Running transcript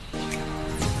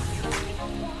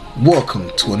Welcome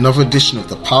to another edition of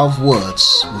The Power of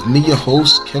Words with me, your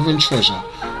host, Kevin Treasure,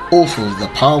 author of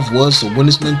The Power of Words, The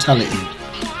Winner's Mentality.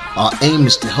 Our aim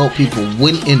is to help people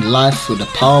win in life through the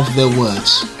power of their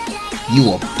words.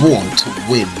 You are born to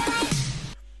win.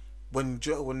 When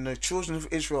the children of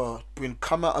Israel been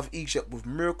come out of Egypt with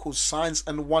miracles, signs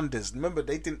and wonders, remember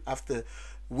they didn't have to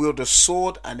wield a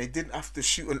sword and they didn't have to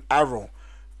shoot an arrow.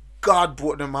 God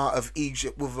brought them out of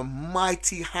Egypt with a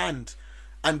mighty hand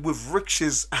and with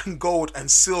riches and gold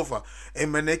and silver.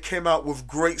 Amen. They came out with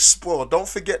great spoil. Don't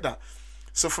forget that.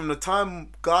 So from the time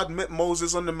God met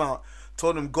Moses on the mount,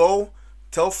 told him, go,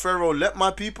 tell Pharaoh, let my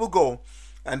people go.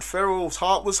 And Pharaoh's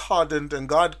heart was hardened, and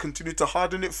God continued to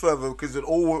harden it further because it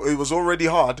was already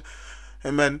hard.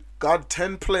 Amen. God,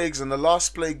 10 plagues, and the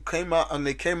last plague came out, and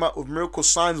they came out with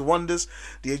miracles, signs, wonders.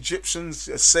 The Egyptians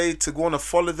say to go on and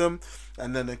follow them,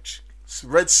 and then the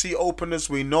Red Sea opened, as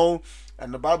we know.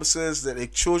 And the Bible says that the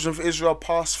children of Israel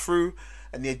passed through,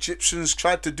 and the Egyptians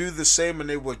tried to do the same, and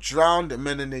they were drowned.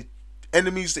 Amen. And the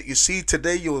enemies that you see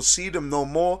today, you will see them no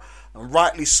more. And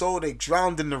rightly so, they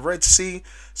drowned in the Red Sea.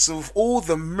 So with all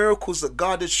the miracles that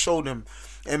God had shown him,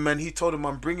 amen, he told him,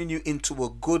 I'm bringing you into a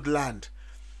good land.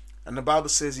 And the Bible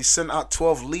says he sent out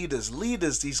 12 leaders.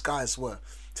 Leaders these guys were,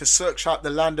 to search out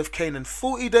the land of Canaan.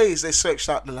 40 days they searched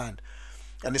out the land.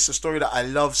 And it's a story that I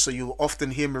love, so you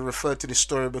often hear me refer to this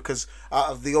story because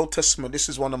out of the Old Testament, this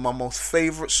is one of my most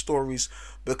favorite stories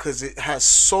because it has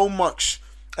so much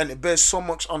and it bears so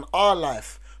much on our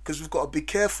life because we've got to be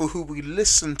careful who we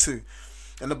listen to.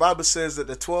 And the Bible says that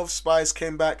the 12 spies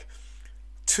came back.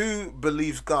 2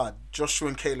 believed God, Joshua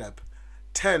and Caleb.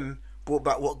 10 brought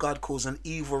back what God calls an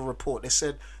evil report. They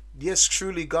said, yes,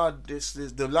 truly, God,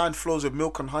 the land flows with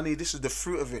milk and honey. This is the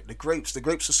fruit of it, the grapes. The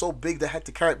grapes are so big they had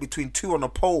to carry it between 2 on a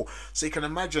pole. So you can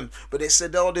imagine. But they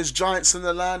said, oh, there's giants in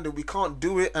the land and we can't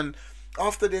do it. And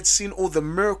after they'd seen all the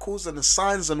miracles and the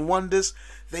signs and wonders,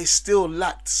 they still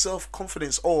lacked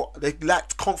self-confidence, or they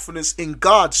lacked confidence in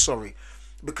God,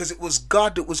 because it was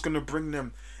God that was going to bring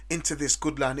them into this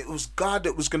good land. It was God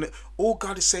that was going to, all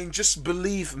God is saying, just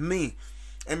believe me.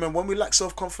 Amen. When we lack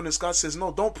self-confidence, God says,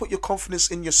 no, don't put your confidence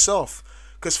in yourself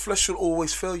because flesh will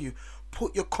always fail you.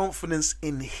 Put your confidence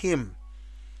in Him.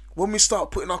 When we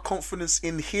start putting our confidence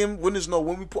in Him, when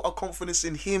we put our confidence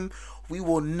in Him, we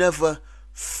will never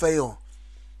fail.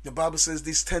 The Bible says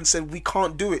these 10 said we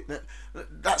can't do it.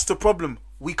 That's the problem.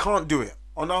 We can't do it.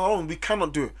 On our own, we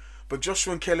cannot do it. But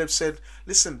Joshua and Caleb said,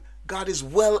 listen, God is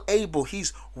well able.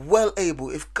 He's well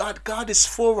able. If God is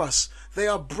for us, they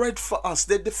are bread for us.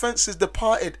 Their defense is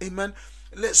departed. Amen.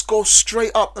 Let's go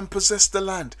straight up and possess the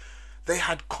land. They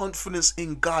had confidence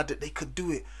in God that they could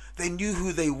do it. They knew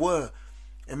who they were.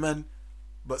 Amen.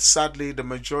 But sadly, the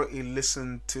majority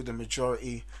listened to the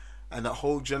majority, and that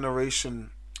whole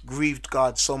generation grieved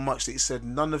God so much that He said,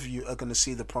 none of you are going to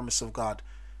see the promise of God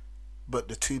but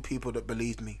the 2 people that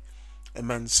believed me.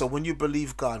 Amen. So when you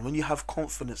believe God, when you have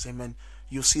confidence, amen,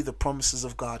 you'll see the promises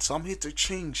of God. So I'm here to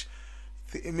change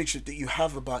the image that you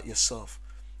have about yourself.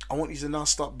 I want you to now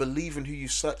start believing who you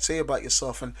say about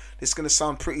yourself. And it's going to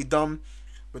sound pretty dumb,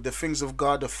 but the things of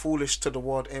God are foolish to the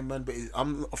world. Amen. But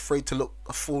I'm afraid to look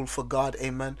a fool for God.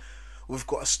 Amen. We've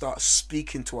got to start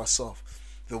speaking to ourselves.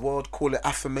 The world call it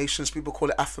affirmations. People call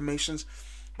it affirmations.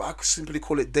 But I could simply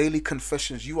call it daily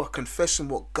confessions. You are confessing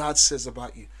what God says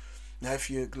about you. Now,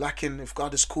 if you're lacking, if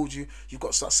God has called you, you've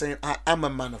got to start saying, I am a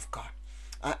man of God.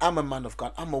 I am a man of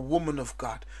God. I'm a woman of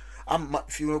God.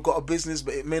 If you've got a business,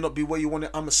 but it may not be where you want it,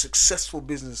 I'm a successful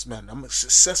businessman. I'm a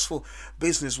successful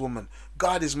businesswoman.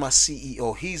 God is my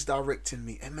CEO. He's directing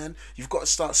me. Amen. You've got to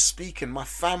start speaking. My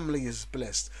family is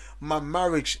blessed. My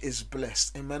marriage is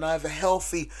blessed. Amen. I have a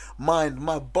healthy mind.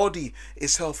 My body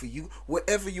is healthy.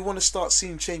 Wherever you want to start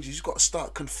seeing changes, you've got to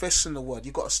start confessing the word.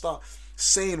 You've got to start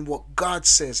saying what God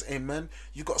says. Amen.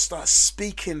 You got to start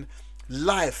speaking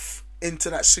life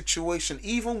into that situation,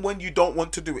 even when you don't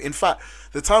want to do it. In fact,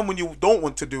 the time when you don't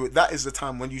want to do it, that is the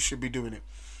time when you should be doing it.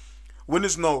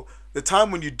 The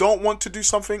time when you don't want to do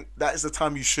something, that is the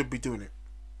time you should be doing it.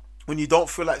 When you don't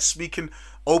feel like speaking,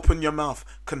 open your mouth,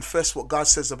 confess what God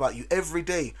says about you every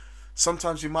day.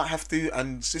 Sometimes you might have to,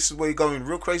 and this is where you're going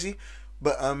real crazy,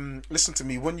 but listen to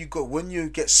me, when you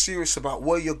get serious about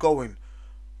where you're going,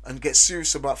 and get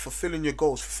serious about fulfilling your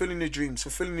goals, fulfilling your dreams,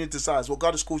 fulfilling your desires, what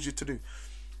God has called you to do.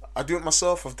 I do it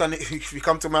myself. I've done it. If you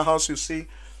come to my house, you'll see.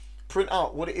 Print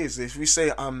out what it is. If we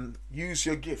say, use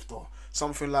your gift, or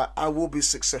something like, I will be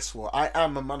successful. I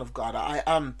am a man of God. I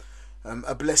am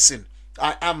a blessing.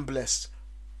 I am blessed.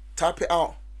 Type it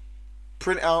out.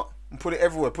 Print it out and put it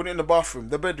everywhere. Put it in the bathroom,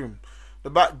 the bedroom,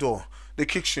 the back door, the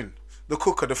kitchen, the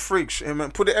cooker, the fridge. Amen.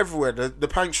 Put it everywhere. The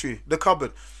pantry, the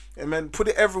cupboard. Amen. Put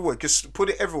it everywhere. Just put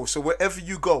it everywhere. So wherever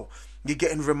you go, you're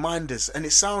getting reminders. And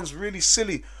it sounds really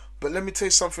silly, but let me tell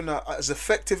you something that as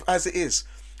effective as it is,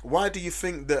 why do you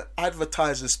think that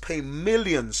advertisers pay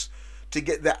millions to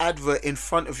get the advert in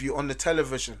front of you on the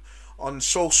television, on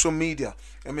social media?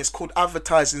 I mean, it's called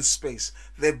advertising space.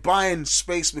 They're buying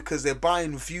space because they're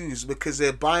buying views, because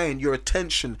they're buying your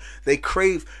attention. They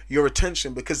crave your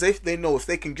attention because they know if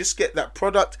they can just get that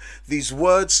product, these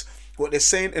words, what they're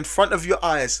saying in front of your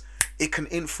eyes, it can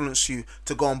influence you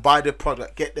to go and buy their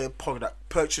product, get their product,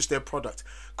 purchase their product.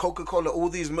 Coca-Cola, all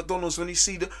these, McDonald's, when you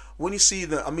got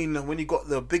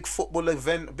the big football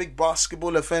event, big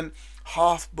basketball event,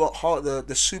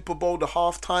 the Super Bowl, the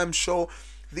halftime show,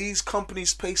 these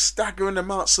companies pay staggering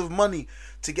amounts of money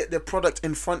to get their product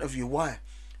in front of you. Why?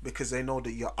 Because they know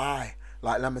that your eye,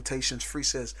 like Lamentations 3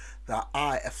 says, that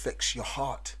eye affects your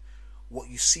heart. What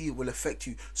you see will affect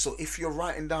you. So if you're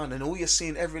writing down and all you're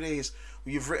seeing every day is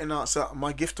you've written out, so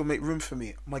my gift will make room for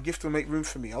me. My gift will make room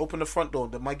for me. I open the front door,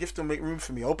 my gift will make room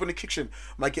for me. I open the kitchen,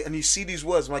 and you see these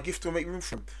words, my gift will make room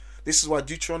for me. This is why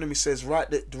Deuteronomy says,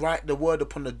 write the word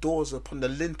upon the doors, upon the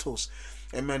lintels.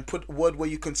 Amen. Put a word where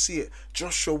you can see it.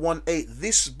 Joshua 1:8.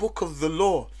 This book of the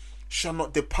law shall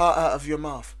not depart out of your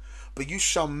mouth, but you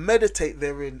shall meditate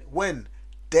therein when?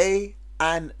 Day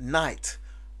and night.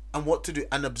 And what to do,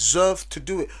 and observe to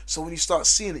do it. So when you start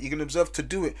seeing it, you can observe to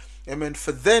do it. Amen.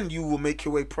 For then you will make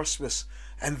your way prosperous,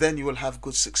 and then you will have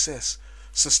good success.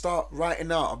 So start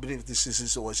writing out. I believe this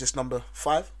is just number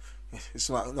 5. It's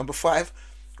number 5.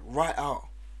 Write out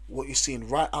what you're seeing.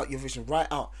 Write out your vision. Write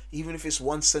out, even if it's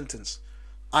one sentence.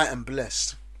 I am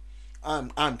blessed.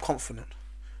 I'm confident.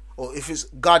 Or if it's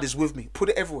God is with me, put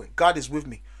it everywhere. God is with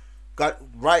me. God,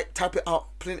 type it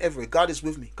out, put it everywhere. God is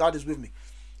with me. God is with me.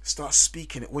 Start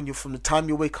speaking it from the time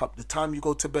you wake up, the time you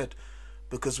go to bed.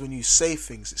 Because when you say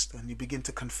things and you begin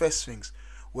to confess things,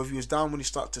 whether you're down, when you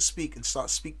start to speak and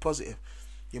speak positive,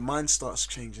 your mind starts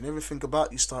changing. Everything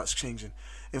about you starts changing.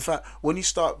 In fact, when you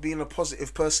start being a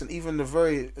positive person, even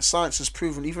science has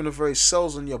proven, even the very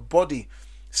cells in your body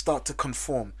start to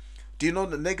conform. Do you know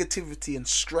that negativity and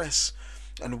stress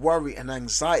and worry and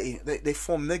anxiety, they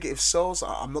form negative cells?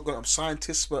 I'm a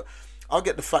scientist, but I'll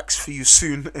get the facts for you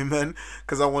soon, amen,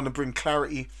 because I want to bring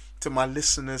clarity to my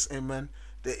listeners, amen.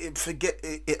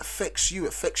 It affects you, it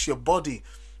affects your body,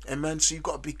 amen. So you've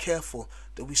got to be careful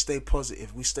that we stay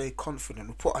positive, we stay confident,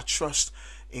 we put our trust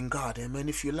in God, amen.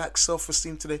 If you lack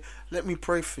self-esteem today, let me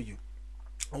pray for you.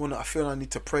 I feel I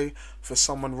need to pray for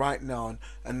someone right now,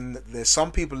 and there's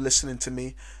some people listening to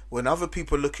me. When other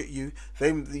people look at you,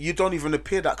 you don't even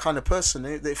appear that kind of person.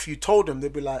 If you told them,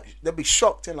 they'd be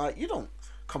shocked. They're like, you don't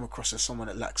come across as someone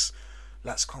that lacks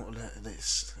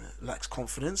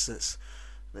confidence.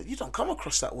 You don't come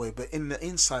across that way, but in the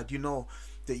inside, you know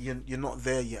that you're not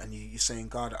there yet, and you're saying,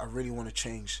 God, I really want to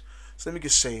change. So let me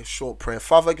just say a short prayer.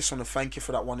 Father, I just want to thank you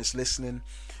for that one that's listening.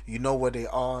 You know where they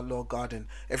are, Lord God, and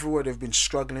everywhere they've been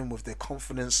struggling with their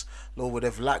confidence, Lord, where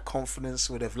they've lacked confidence,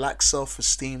 where they've lacked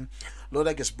self-esteem. Lord,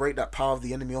 I just break that power of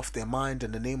the enemy off their mind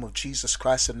in the name of Jesus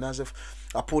Christ of Nazareth.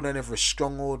 I pull down every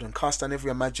stronghold and cast down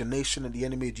every imagination that the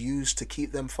enemy had used to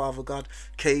keep them, Father God,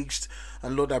 caged.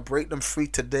 And Lord, I break them free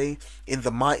today in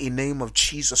the mighty name of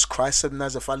Jesus Christ of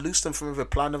Nazareth. I loose them from every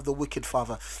plan of the wicked,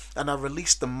 Father, and I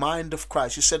release the mind of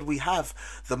Christ. You said we have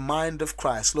the mind of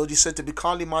Christ. Lord, you said to be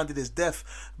carnally minded is death,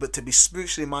 but to be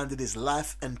spiritually minded is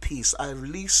life and peace. I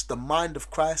release the mind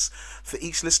of Christ for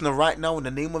each listener right now in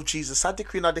the name of Jesus. I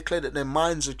decree and I declare that their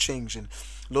minds are changing.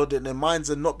 Lord, that their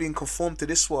minds are not being conformed to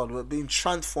this world, but being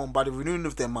transformed by the renewing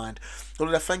of their mind.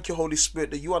 Lord, I thank you, Holy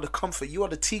Spirit, that you are the comfort, you are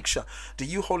the teacher, that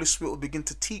you, Holy Spirit, will begin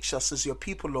to teach us as your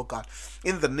people, Lord God.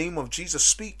 In the name of Jesus,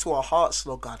 speak to our hearts,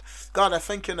 Lord God. God, I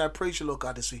thank you and I praise you, Lord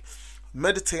God, as we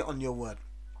meditate on your word.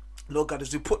 Lord God,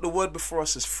 as we put the word before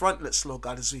us as frontlets, Lord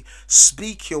God, as we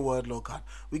speak your word, Lord God,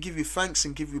 we give you thanks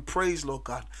and give you praise, Lord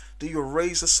God, that you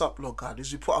raise us up, Lord God,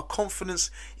 as we put our confidence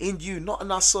in you, not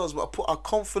in ourselves, but put our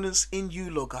confidence in you,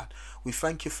 Lord God. We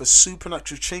thank you for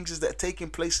supernatural changes that are taking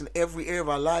place in every area of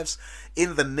our lives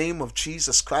in the name of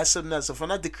Jesus Christ of Nazareth.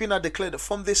 And I decree and I declare that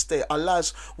from this day, our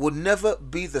lives will never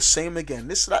be the same again.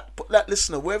 That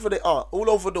listener, wherever they are, all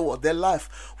over the world, their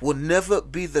life will never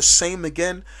be the same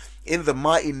again. In the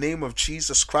mighty name of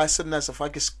Jesus Christ of Nazareth, I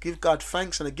just give God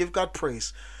thanks and I give God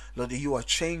praise, Lord, that you are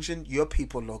changing your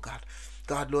people, Lord God.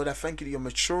 God, Lord, I thank you that you're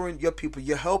maturing your people.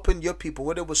 You're helping your people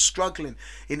where they were struggling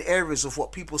in areas of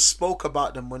what people spoke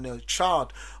about them when they were a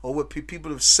child, or what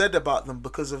people have said about them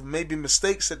because of maybe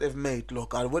mistakes that they've made, Lord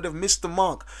God, where they've missed the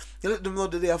mark. You let them know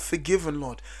that they are forgiven,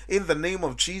 Lord. In the name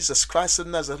of Jesus Christ of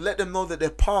Nazareth, let them know that their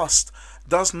past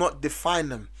does not define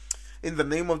them. in the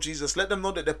name of Jesus. Let them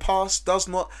know that their past does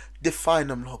not define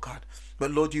them, Lord God.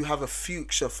 But Lord, you have a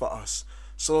future for us.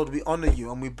 So Lord, we honor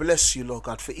you and we bless you, Lord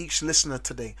God, for each listener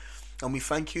today. And we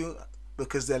thank you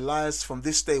because their lives from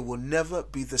this day will never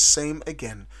be the same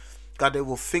again. God, they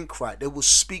will think right, they will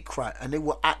speak right, and they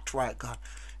will act right, God.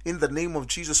 In the name of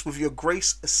Jesus, with your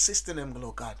grace assisting them,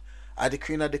 Lord God, I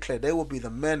decree and I declare they will be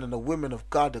the men and the women of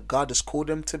God that God has called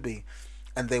them to be,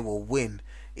 and they will win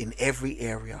in every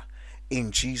area.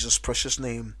 In Jesus' precious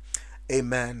name,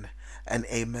 amen and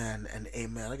amen and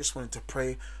amen. I just wanted to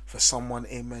pray for someone,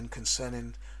 amen,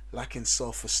 concerning lacking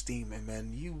self-esteem,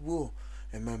 amen. You will,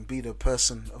 amen, be the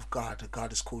person of God that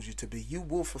God has called you to be. You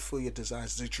will fulfill your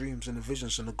desires, the dreams and the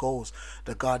visions and the goals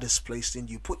that God has placed in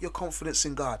you. Put your confidence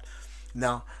in God.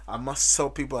 Now, I must tell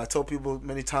people, I tell people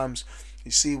many times,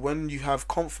 you see, when you have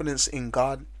confidence in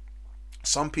God,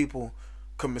 some people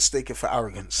can mistake it for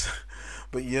arrogance.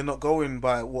 But you're not going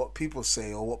by what people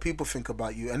say or what people think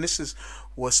about you. And this is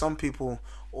where some people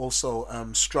also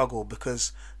struggle,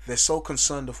 because they're so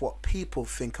concerned of what people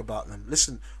think about them.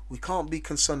 Listen, we can't be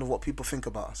concerned of what people think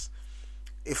about us.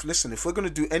 If we're going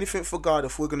to do anything for God,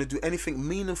 if we're going to do anything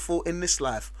meaningful in this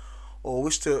life, or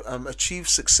wish to achieve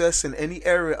success in any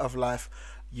area of life,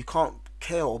 you can't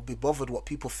care or be bothered what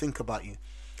people think about you.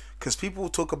 Because people will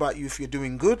talk about you if you're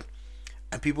doing good,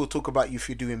 and people will talk about you if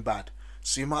you're doing bad.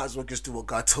 So you might as well just do what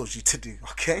God tells you to do,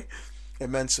 okay?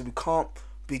 Amen. So we can't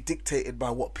be dictated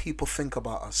by what people think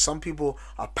about us. Some people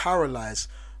are paralyzed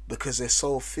because they're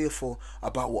so fearful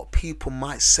about what people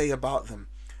might say about them.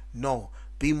 No,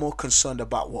 be more concerned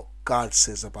about what God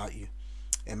says about you.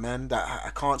 Amen. That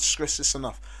I can't stress this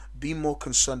enough. Be more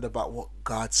concerned about what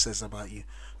God says about you,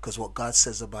 because what God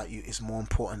says about you is more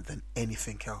important than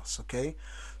anything else, okay?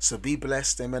 So be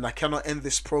blessed, amen. I cannot end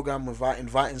this program without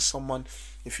inviting someone.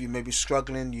 If you may be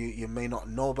struggling, you may not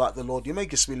know about the Lord. You may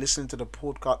just be listening to the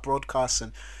broadcast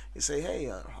and you say,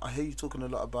 hey, I hear you talking a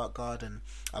lot about God and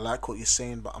I like what you're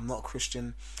saying, but I'm not a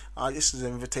Christian. This is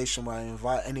an invitation where I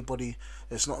invite anybody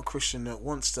that's not a Christian that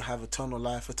wants to have eternal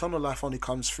life. Eternal life only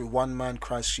comes through one man,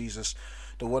 Christ Jesus.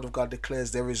 The word of God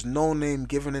declares there is no name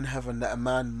given in heaven that a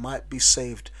man might be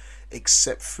saved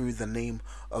except through the name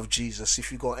of Jesus.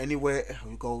 If you go anywhere,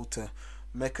 you go to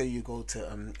Mecca, you go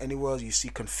to anywhere, you see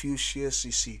Confucius,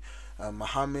 you see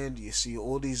Muhammad, you see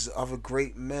all these other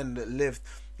great men that lived.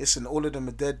 Listen, all of them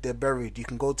are dead, they're buried. You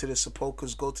can go to their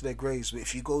sepulchres, go to their graves. But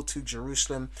if you go to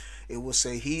Jerusalem, it will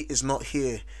say, he is not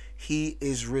here, he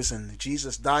is risen.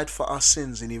 Jesus died for our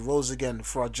sins and he rose again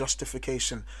for our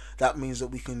justification. That means that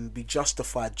we can be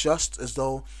justified just as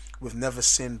though we've never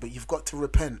sinned. But you've got to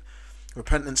repent.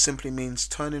 Repentance simply means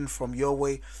turning from your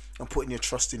way and putting your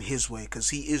trust in his way,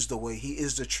 because he is the way, he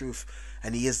is the truth,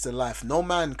 and he is the life. No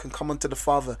man can come unto the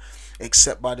Father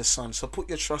except by the Son. So put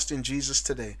your trust in Jesus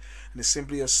today. And it's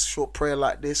simply a short prayer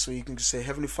like this, where you can just say,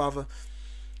 Heavenly Father,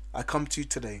 I come to you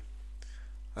today.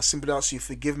 I simply ask you,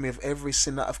 forgive me of every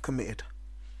sin that I've committed.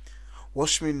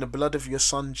 Wash me in the blood of your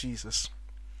Son, Jesus.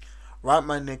 Write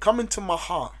my name, come into my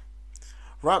heart.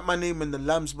 Write my name in the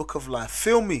Lamb's Book of Life.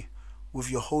 Fill me with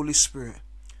your Holy Spirit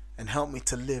and help me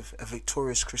to live a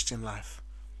victorious Christian life.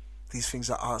 These things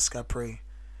I ask, I pray,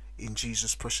 in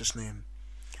Jesus' precious name.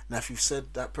 Now, if you've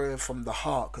said that prayer from the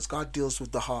heart, because God deals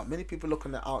with the heart. Many people look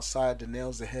on the outside, the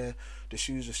nails, the hair, the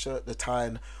shoes, the shirt, the tie,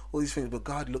 and all these things, but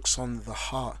God looks on the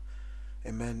heart.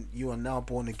 Amen. You are now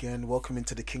born again. Welcome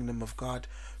into the kingdom of God.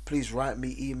 Please write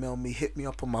me, email me, hit me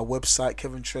up on my website,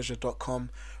 kevintreasure.com.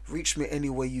 Reach me any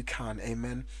way you can.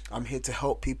 Amen. I'm here to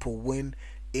help people win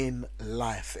in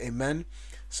life. Amen.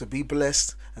 So be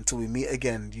blessed until we meet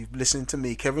again. You've listened to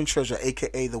me, Kevin Treasure,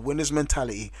 aka The Winner's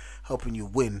Mentality, helping you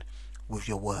win with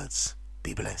your words.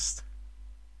 Be blessed.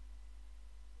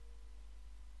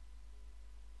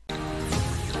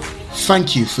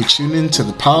 Thank you for tuning to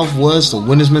The Power of Words, The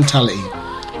Winner's Mentality.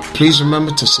 Please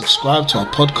remember to subscribe to our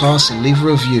podcast and leave a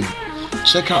review.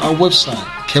 Check out our website,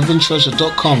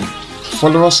 kevintreasure.com.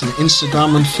 Follow us on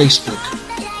Instagram and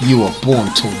Facebook. You are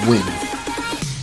born to win.